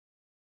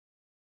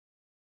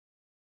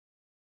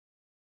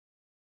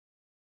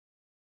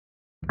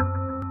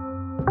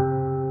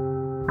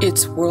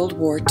It's World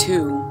War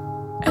II,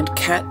 and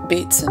Kat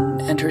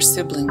Bateson and her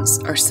siblings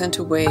are sent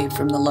away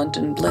from the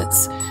London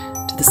Blitz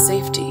to the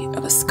safety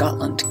of a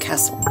Scotland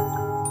castle.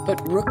 But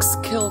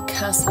ROOKSKILL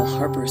Castle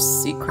harbors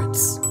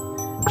secrets.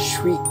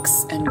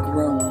 Shrieks and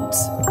groans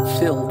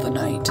fill the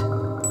night.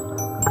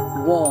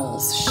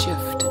 Walls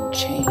shift and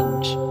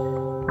change.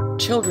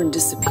 Children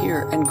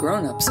disappear and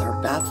grown-ups are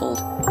baffled,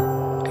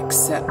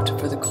 except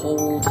for the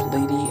cold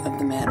lady of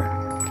the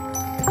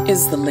manor.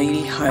 Is the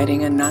lady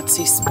hiding a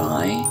Nazi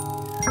spy?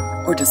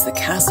 Or does the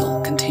castle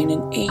contain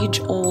an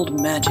age-old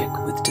magic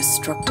with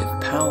destructive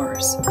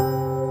powers?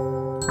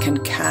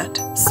 Can Kat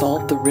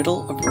solve the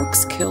riddle of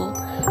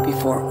ROOKSKILL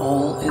before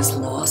all is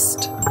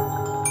lost?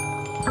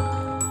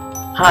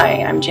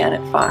 Hi, I'm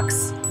Janet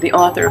Fox, the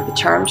author of The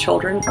Charmed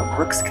Children of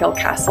ROOKSKILL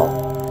Castle.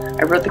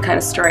 I wrote the kind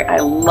of story I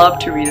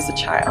loved to read as a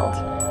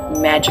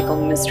child. Magical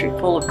mystery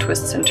full of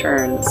twists and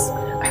turns.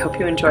 I hope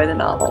you enjoy the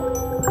novel.